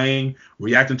them playing,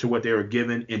 reacting to what they were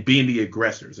given, and being the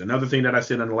aggressors. Another thing that I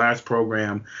said in the last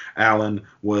program, Alan,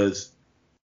 was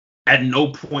at no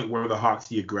point were the Hawks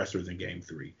the aggressors in Game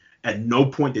 3. At no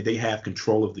point did they have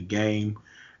control of the game.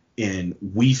 And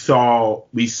we saw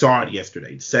it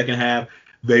yesterday. Second half,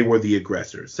 they were the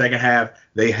aggressors. Second half,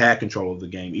 they had control of the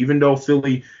game. Even though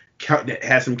Philly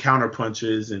had some counter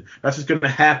punches, and that's just going to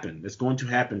happen. It's going to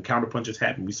happen. Counter punches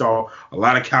happen. We saw a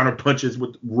lot of counter punches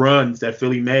with runs that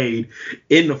Philly made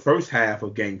in the first half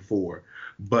of Game 4.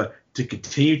 But to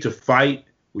continue to fight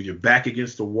with your back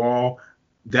against the wall,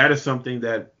 that is something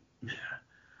that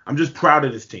I'm just proud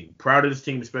of this team. Proud of this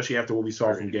team, especially after what we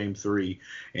saw from Game 3.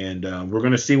 And we're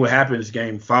going to see what happens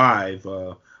Game 5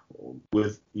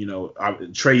 with,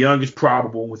 Trae Young is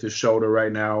probable with his shoulder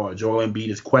right now. Joel Embiid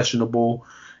is questionable.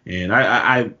 And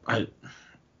I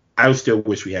still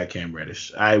wish we had Cam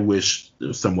Reddish. I wish there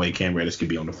was some way Cam Reddish could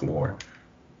be on the floor.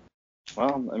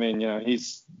 Well, I mean,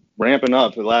 he's ramping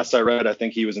up. The last I read, I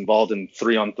think he was involved in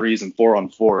 3-on-3s and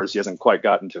 4-on-4s. He hasn't quite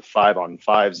gotten to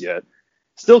 5-on-5s yet.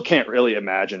 Still can't really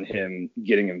imagine him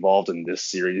getting involved in this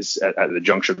series at the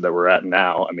juncture that we're at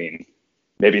now. I mean,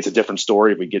 maybe it's a different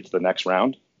story if we get to the next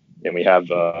round and we have,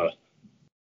 not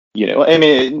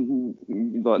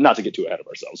to get too ahead of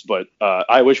ourselves, but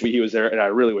I wish he was there, and I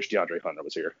really wish DeAndre Hunter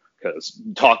was here, because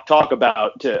talk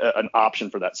about an option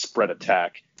for that spread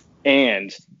attack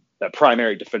and that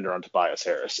primary defender on Tobias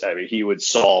Harris. I mean, he would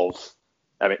solve.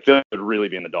 I mean, Phil would really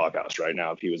be in the doghouse right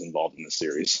now if he was involved in this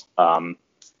series.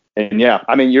 And yeah,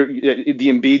 I mean, the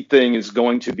Embiid thing is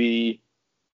going to be,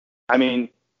 I mean,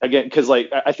 again, because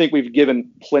I think we've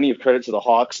given plenty of credit to the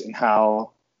Hawks and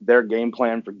how their game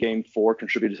plan for Game 4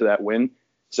 contributed to that win.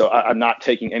 So I'm not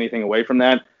taking anything away from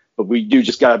that, but we do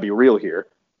just got to be real here.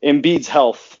 Embiid's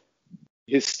health,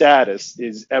 his status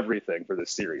is everything for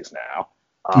this series now.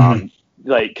 I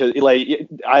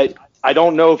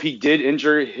don't know if he did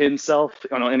injure himself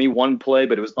on any one play,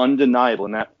 but it was undeniable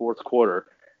in that fourth quarter.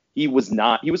 He was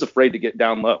afraid to get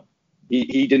down low.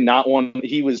 He did not want,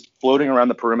 he was floating around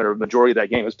the perimeter the majority of that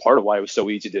game. It was part of why it was so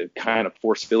easy to kind of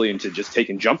force Philly into just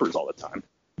taking jumpers all the time.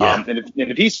 Yeah. And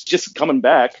if he's just coming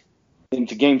back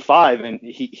into Game 5 and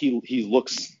he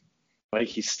looks like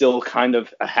he's still kind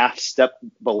of a half step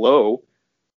below,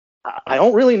 I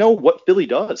don't really know what Philly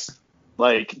does.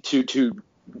 To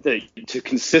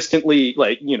consistently,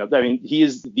 I mean,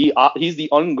 he's the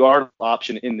unguarded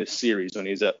option in this series when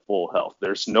he's at full health.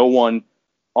 There's no one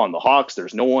on the Hawks.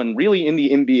 There's no one really in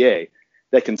the NBA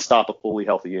that can stop a fully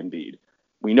healthy Embiid.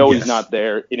 We know He's not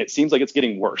there, and it seems like it's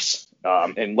getting worse.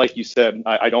 And like you said,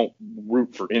 I don't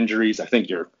root for injuries. I think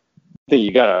you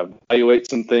gotta evaluate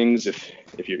some things if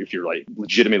you're like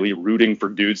legitimately rooting for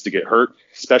dudes to get hurt,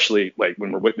 especially like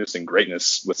when we're witnessing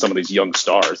greatness with some of these young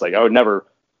stars. Like I never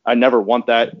want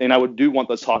that, and I want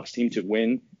this Hawks team to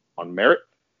win on merit.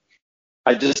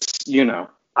 I just,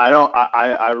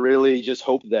 I really just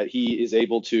hope that he is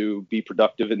able to be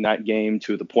productive in that game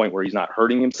to the point where he's not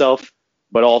hurting himself.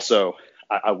 But also,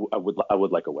 I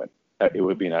would like a win. It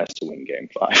would be nice to win Game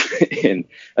 5, and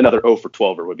another 0 for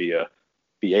 12er would be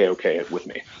A-okay with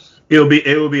me. It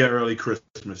will be an early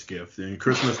Christmas gift, and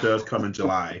Christmas does come in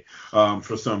July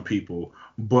for some people,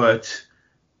 but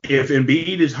if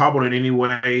Embiid is hobbled in any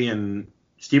way, and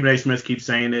Stephen A. Smith keeps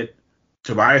saying it,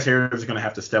 Tobias Harris is going to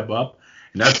have to step up.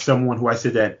 And that's someone who I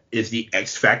said that is the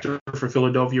X factor for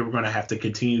Philadelphia. We're going to have to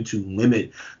continue to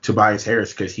limit Tobias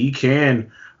Harris because he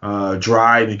can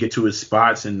drive and get to his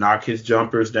spots and knock his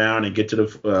jumpers down and get to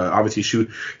the obviously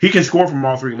shoot. He can score from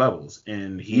all three levels,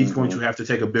 and he's going to have to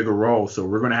take a bigger role. So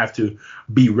we're going to have to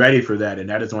be ready for that, and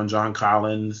that is on John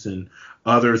Collins and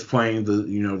others playing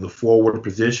the forward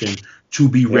position to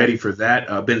be ready for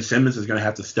that. Ben Simmons is going to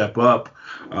have to step up.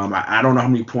 I don't know how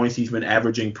many points he's been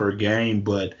averaging per game,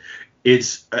 but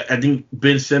I think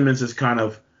Ben Simmons is kind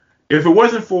of, if it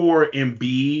wasn't for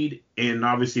Embiid and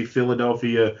obviously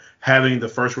Philadelphia having the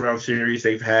first round series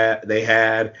they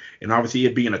had, and obviously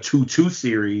it being a 2-2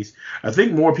 series, I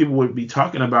think more people would be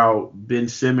talking about Ben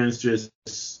Simmons just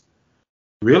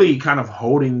really kind of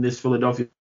holding this Philadelphia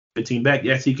team back.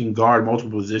 Yes, he can guard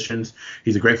multiple positions.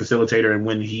 He's a great facilitator, and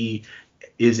when he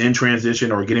is in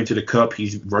transition or getting to the cup,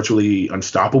 he's virtually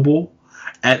unstoppable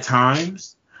at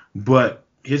times. But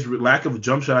his lack of a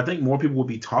jump shot, I think more people would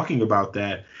be talking about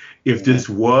that if this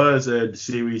was a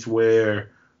series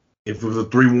where if it was a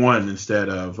 3-1 instead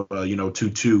of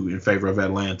 2-2 in favor of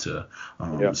Atlanta,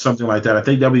 something like that. I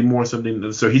think that'll be more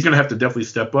something. So he's going to have to definitely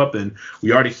step up. And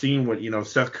we already seen what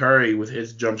Steph Curry with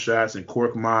his jump shots and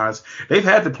Korkmaz. They've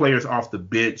had the players off the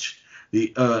bench,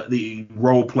 the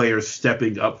role players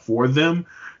stepping up for them.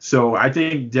 So I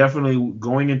think definitely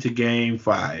going into Game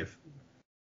 5,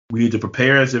 we need to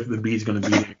prepare as if Embiid's going to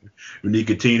be there. We need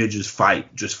to continue to just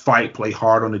fight, play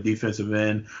hard on the defensive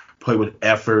end, play with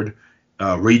effort,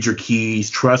 read your keys,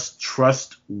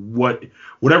 trust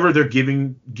whatever they're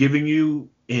giving you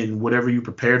and whatever you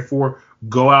prepared for,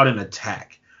 go out and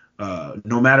attack.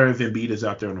 No matter if Embiid is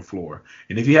out there on the floor.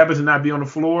 And if he happens to not be on the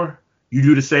floor, you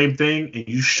do the same thing and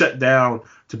you shut down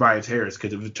Tobias Harris.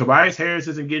 Because if Tobias Harris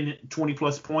isn't getting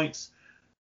 20-plus points,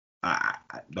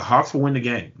 the Hawks will win the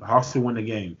game.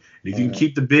 And if you can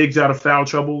keep the bigs out of foul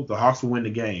trouble, the Hawks will win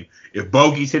the game. If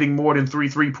Bogey's hitting more than 3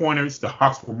 3-pointers, the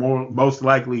Hawks will most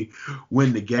likely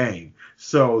win the game.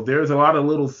 So there's a lot of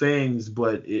little things,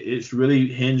 but it's really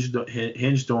hinged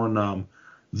on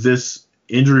this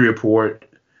injury report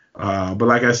But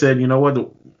like I said, you know what?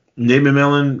 Nate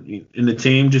McMillan and the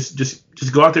team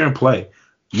just go out there and play.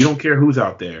 You don't care who's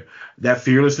out there. That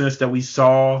fearlessness that we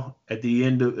saw at the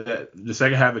end of the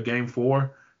second half of Game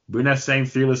 4, bring that same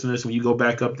fearlessness when you go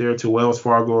back up there to Wells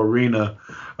Fargo Arena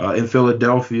in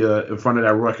Philadelphia in front of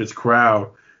that Rutgers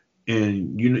crowd,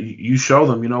 and you show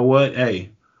them, you know what?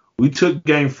 Hey, we took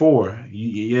Game 4.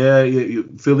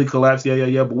 Philly collapsed.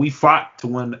 Yeah. But we fought to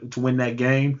win that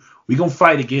game. We gonna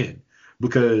fight again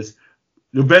because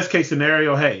the best case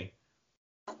scenario, hey,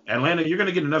 Atlanta, you're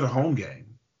gonna get another home game.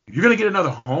 You're going to get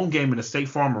another home game in the State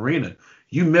Farm Arena.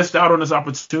 You missed out on this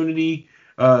opportunity,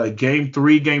 Game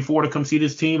 3, Game 4, to come see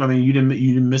this team. I mean, you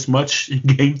didn't miss much in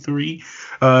Game 3,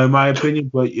 in my opinion.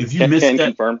 But if you missed that,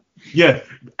 confirm. Yeah,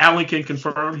 Allen can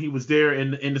confirm he was there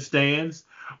in the stands.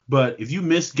 But if you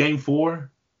missed Game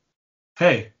 4,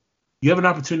 hey, you have an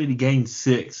opportunity Game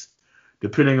 6,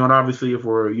 depending on obviously if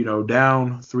we're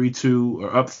down 3-2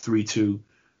 or up 3-2,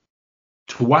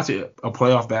 to watch a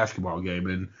playoff basketball game.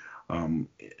 And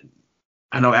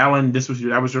I know, Alan,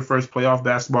 that was your first playoff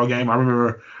basketball game. I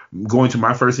remember going to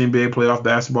my first NBA playoff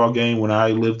basketball game when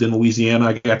I lived in Louisiana.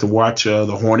 I got to watch the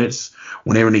Hornets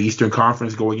when they were in the Eastern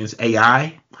Conference go against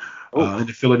AI in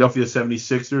the Philadelphia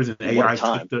 76ers. And AI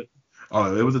cooked it.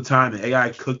 Oh, it was a time, and AI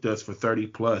cooked us for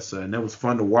 30+. And that was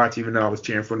fun to watch, even though I was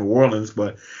cheering for New Orleans.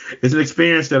 But it's an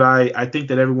experience that I think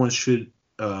that everyone should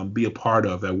be a part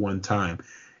of at one time.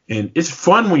 And it's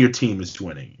fun when your team is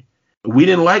winning. We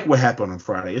didn't like what happened on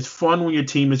Friday. It's fun when your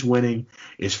team is winning.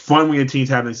 It's fun when your team's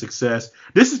having success.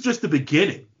 This is just the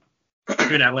beginning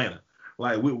in Atlanta.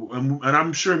 And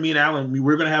I'm sure me and Alan,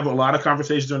 we're going to have a lot of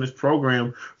conversations on this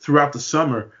program throughout the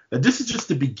summer. That this is just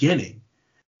the beginning.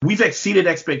 We've exceeded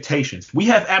expectations. We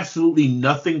have absolutely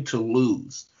nothing to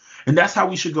lose. And that's how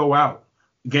we should go out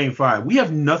Game 5. We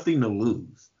have nothing to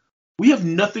lose. We have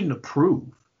nothing to prove.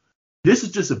 This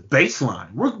is just a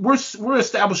baseline. We're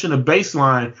establishing a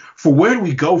baseline for where do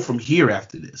we go from here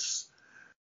after this.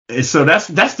 And so that's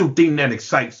the thing that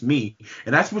excites me,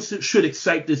 and that's what should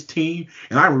excite this team.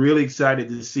 And I'm really excited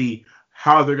to see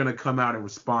how they're going to come out and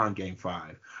respond Game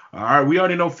 5. All right, we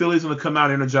already know Philly's going to come out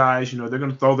energized. They're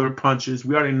going to throw their punches.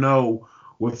 We already know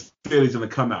what Philly's going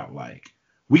to come out like.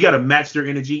 We got to match their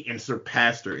energy and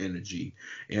surpass their energy.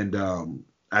 And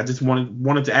I just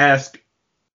wanted to ask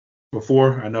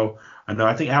before.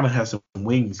 I think Alan has some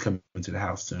wings coming into the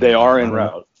house soon. They are en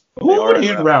route. They are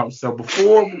en route. So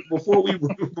before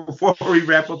we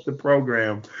wrap up the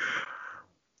program,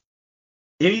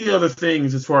 any other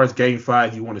things as far as Game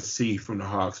 5 you want to see from the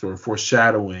Hawks or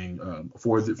foreshadowing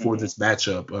for this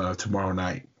matchup tomorrow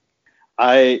night?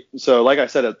 So like I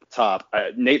said at the top,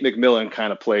 Nate McMillan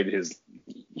kind of played his.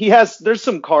 There's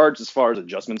some cards as far as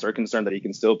adjustments are concerned that he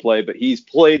can still play, but he's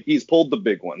pulled the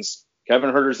big ones.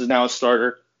 Kevin Huerter is now a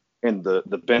starter, and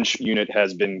the bench unit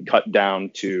has been cut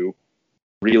down to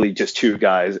really just two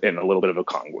guys and a little bit of a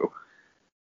Okongwu.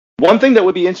 One thing that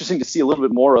would be interesting to see a little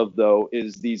bit more of, though,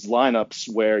 is these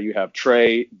lineups where you have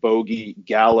Trey, Bogey,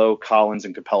 Gallo, Collins,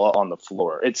 and Capella on the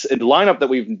floor. It's a lineup that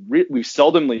we've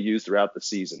seldomly used throughout the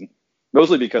season,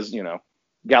 mostly because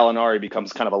Gallinari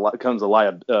becomes a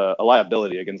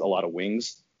liability against a lot of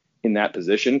wings in that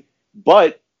position.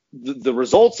 But the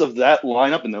results of that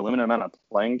lineup and the limited amount of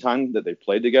playing time that they've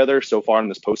played together so far in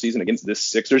this postseason against this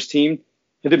Sixers team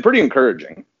have been pretty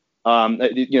encouraging.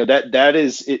 That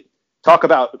is it. Talk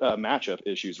about matchup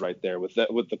issues right there with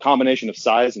the combination of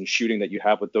size and shooting that you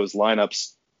have with those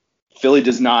lineups.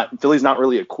 Philly's not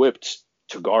really equipped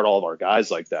to guard all of our guys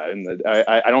like that. And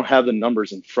I don't have the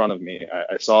numbers in front of me.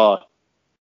 I saw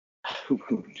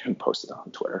who posted on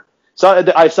Twitter. So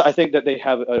I think that they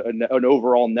have an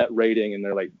overall net rating in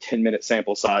their 10-minute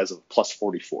sample size of plus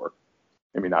 44.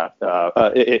 Maybe not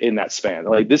in that span.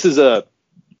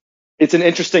 It's an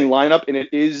interesting lineup, and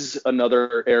it is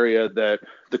another area that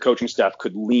the coaching staff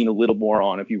could lean a little more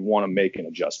on if you want to make an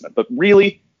adjustment. But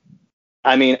really,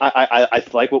 I mean, I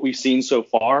like what we've seen so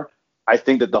far. I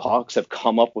think that the Hawks have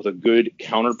come up with a good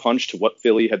counterpunch to what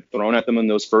Philly had thrown at them in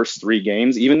those first three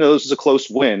games, even though this was a close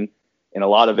win, and a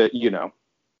lot of it,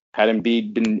 had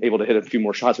Embiid been able to hit a few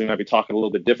more shots, we might be talking a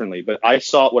little bit differently. But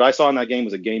what I saw in that game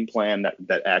was a game plan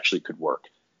that actually could work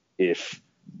if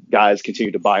guys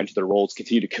continue to buy into their roles,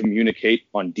 continue to communicate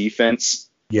on defense.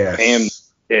 Yes. And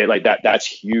that's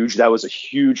huge. That was a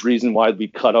huge reason why we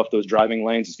cut off those driving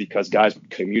lanes, is because guys were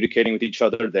communicating with each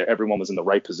other. Everyone was in the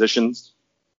right positions.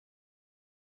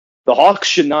 The Hawks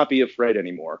should not be afraid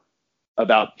anymore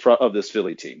of this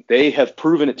Philly team. They have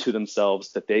proven it to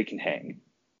themselves that they can hang.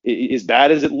 As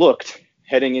bad as it looked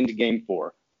heading into Game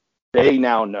 4, they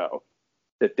now know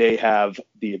that they have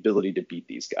the ability to beat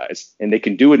these guys, and they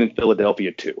can do it in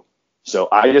Philadelphia too. So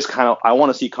I just I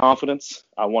want to see confidence.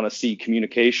 I want to see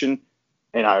communication.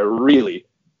 And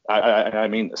I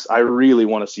mean this, I really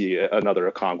want to see another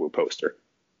Okongwu poster.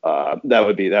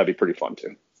 That'd be pretty fun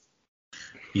too.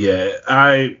 Yeah,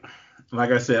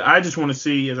 like I said, I just want to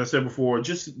see, as I said before,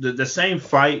 just the same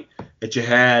fight that you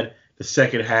had the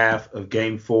second half of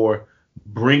Game 4.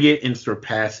 Bring it and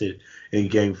surpass it in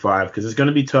Game 5 because it's going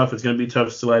to be tough. It's going to be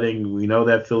tough sledding. We know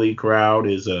that Philly crowd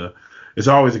is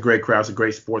always a great crowd. It's a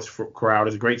great sports crowd.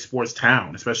 It's a great sports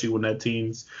town, especially when their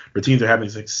teams are having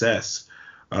success.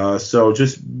 So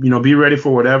just be ready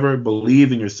for whatever.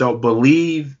 Believe in yourself.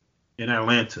 Believe in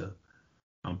Atlanta.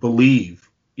 Believe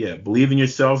in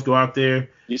yourselves. Go out there.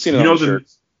 You see it on the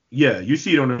shirts. Yeah, you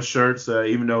see it on the shirts.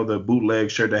 Even though the bootleg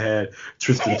shirt that had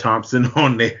Tristan Thompson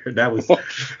on there, that was.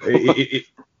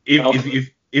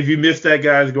 If you missed that,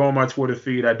 guys, go on my Twitter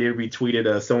feed. I did retweet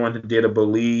it. Someone did a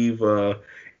Believe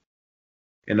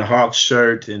in the Hawks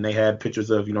shirt, and they had pictures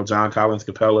of John Collins,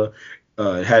 Capella.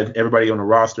 It had everybody on the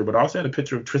roster, but also had a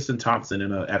picture of Tristan Thompson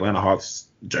in an Atlanta Hawks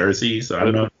jersey. So I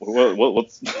don't know.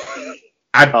 What's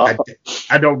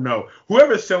I don't know.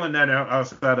 Whoever's selling that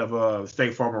outside of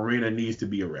State Farm Arena needs to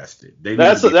be arrested.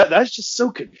 That's just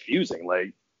so confusing.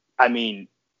 Like, I mean,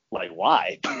 like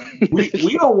why?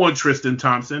 we don't want Tristan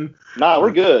Thompson. Nah,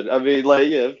 we're good. I mean, like,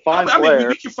 yeah, fine player. I mean,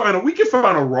 we can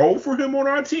find a role for him on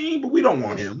our team, but we don't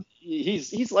want him.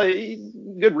 He's like a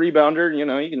good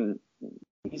rebounder.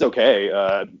 He's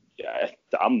okay.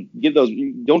 Give those.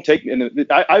 Don't take. And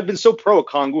I've been so pro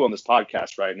Okongwu on this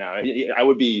podcast right now.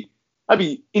 I'd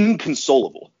be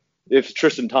inconsolable if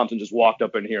Tristan Thompson just walked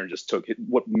up in here and just took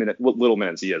what little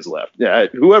minutes he has left. Yeah,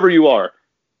 whoever you are,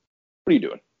 what are you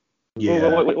doing?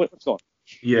 Yeah, what's going on?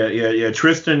 Yeah.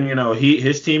 Tristan,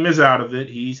 his team is out of it.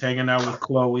 He's hanging out with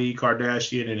Khloe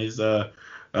Kardashian and his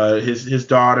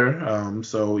daughter.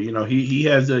 So he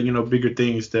has bigger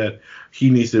things that he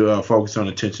needs to focus on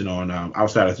attention on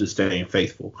outside of just staying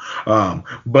faithful.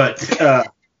 But there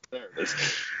it is.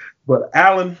 But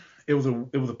Alan, it was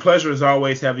a pleasure as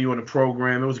always having you on the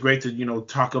program. It was great to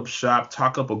talk up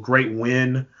a great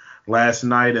win last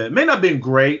night. It may not have been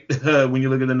great when you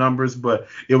look at the numbers, but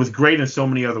it was great in so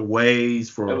many other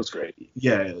ways. That was great.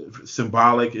 Yeah,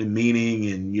 symbolic and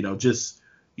meaning, and just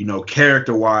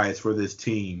character wise for this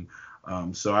team.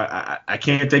 So I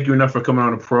can't thank you enough for coming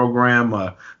on the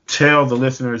program. Tell the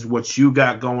listeners what you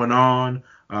got going on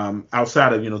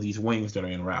outside of these wings that are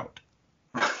en route.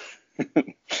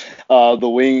 The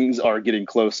wings are getting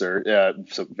closer. Yeah,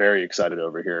 so very excited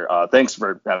over here. Thanks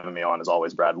for having me on as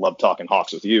always, Brad. Love talking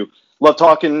Hawks with you. Love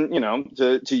talking,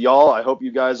 to y'all. I hope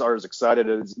you guys are as excited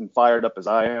and fired up as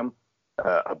I am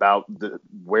about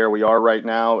where we are right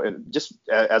now. And just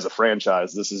as a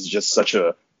franchise, this is just such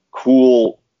a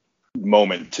cool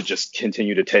moment to just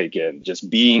continue to take in. Just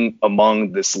being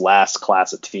among this last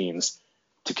class of teams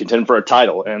to contend for a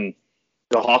title. And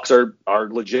the Hawks are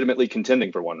legitimately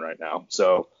contending for one right now.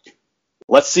 So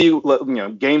let's see,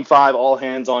 Game 5, all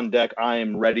hands on deck. I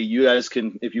am ready. You guys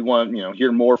can, if you want,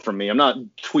 hear more from me. I'm not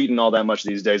tweeting all that much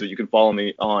these days, but you can follow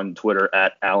me on Twitter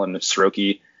at Alan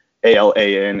Srochi,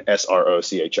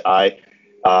 ALANSROCHI.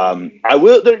 I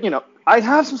will, I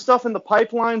have some stuff in the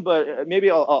pipeline, but maybe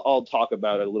I'll talk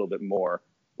about it a little bit more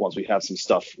once we have some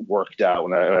stuff worked out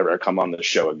whenever I come on the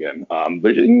show again.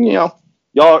 But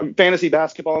y'all fantasy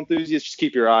basketball enthusiasts, just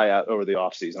keep your eye out over the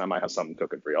offseason. I might have something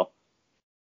cooking for y'all.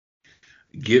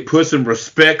 Put some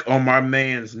respect on my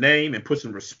man's name and put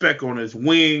some respect on his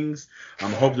wings.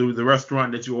 Hope the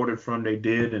restaurant that you ordered from, they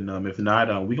did. And if not,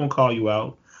 we're going to call you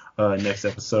out next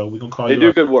episode. We're going to call you out. They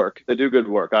do good work. They do good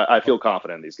work. I feel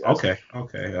confident in these guys.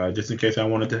 Okay. Just in case I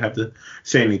wanted to have to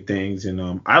say any things.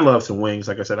 And I love some wings.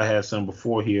 Like I said, I had some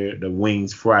before here. The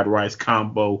wings fried rice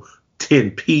combo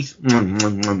 10-piece.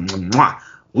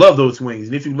 Love those wings.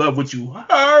 And if you love what you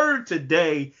heard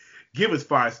today, give us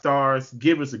 5 stars.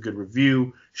 Give us a good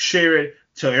review. Share it.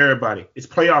 Tell everybody. It's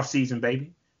playoff season,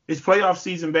 baby.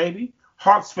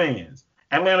 Hawks fans,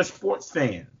 Atlanta sports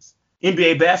fans,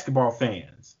 NBA basketball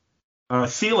fans,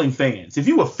 ceiling fans. If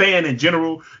you're a fan in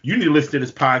general, you need to listen to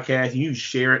this podcast. You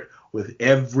share it with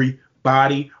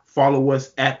everybody. Follow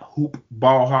us at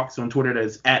HoopBallHawks on Twitter. That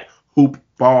is at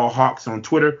HoopBallHawks on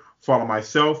Twitter. Follow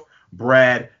myself,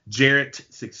 Brad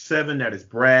Jarrett67. That is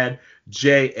Brad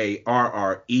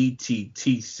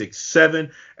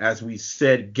JARRETT67. As we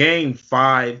said, Game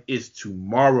 5 is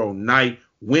tomorrow night,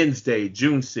 Wednesday,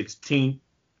 June 16th,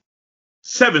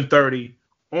 7:30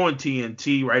 on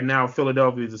TNT. Right now,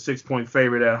 Philadelphia is a 6-point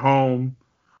favorite at home.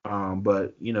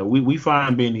 But we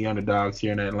find being the underdogs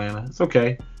here in Atlanta. It's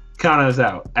okay. Count us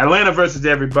out. Atlanta versus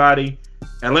everybody.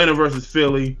 Atlanta versus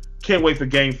Philly. Can't wait for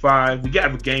Game 5. We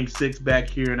got a Game 6 back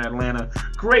here in Atlanta.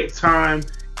 Great time.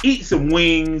 Eat some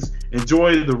wings.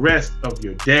 Enjoy the rest of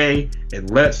your day. And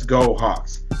let's go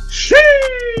Hawks.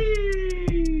 Sheesh!